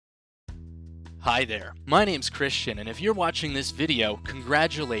Hi there, my name's Christian, and if you're watching this video,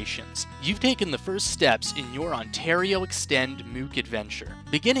 congratulations! You've taken the first steps in your Ontario Extend MOOC adventure.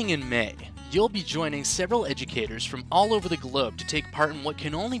 Beginning in May, you'll be joining several educators from all over the globe to take part in what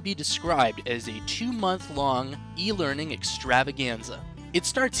can only be described as a 2-month-long e-learning extravaganza. It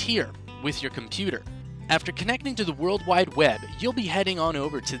starts here, with your computer. After connecting to the World Wide Web, you'll be heading on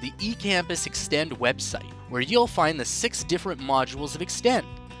over to the eCampus Extend website, where you'll find the 6 different modules of Extend: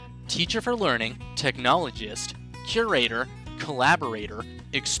 Teacher for Learning, Technologist, Curator, Collaborator,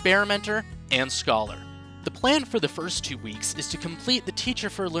 Experimenter, and Scholar. The plan for the first 2 weeks is to complete the Teacher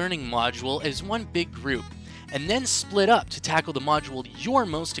for Learning module as one big group, and then split up to tackle the module you're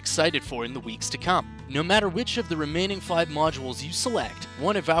most excited for in the weeks to come. No matter which of the remaining 5 modules you select,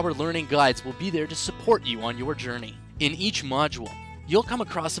 one of our learning guides will be there to support you on your journey. In each module, you'll come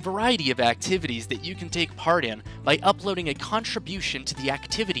across a variety of activities that you can take part in by uploading a contribution to the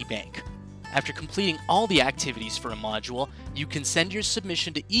activity bank. After completing all the activities for a module, you can send your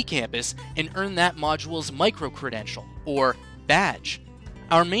submission to eCampus and earn that module's micro-credential, or badge.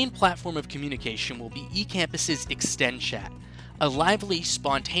 Our main platform of communication will be eCampus's Extend Chat, a lively,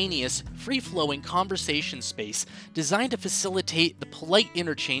 spontaneous, free-flowing conversation space designed to facilitate the polite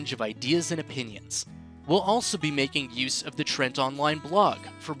interchange of ideas and opinions. We'll also be making use of the Trent online blog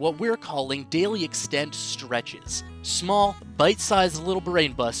for what we're calling daily Extend stretches. Small, bite-sized little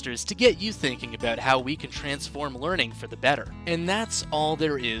brain busters to get you thinking about how we can transform learning for the better. And that's all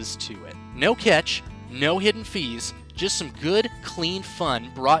there is to it. No catch, no hidden fees, just some good, clean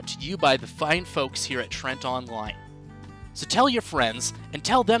fun brought to you by the fine folks here at Trent Online. So tell your friends, and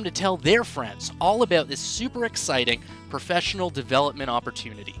tell them to tell their friends all about this super exciting professional development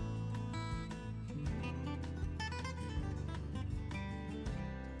opportunity.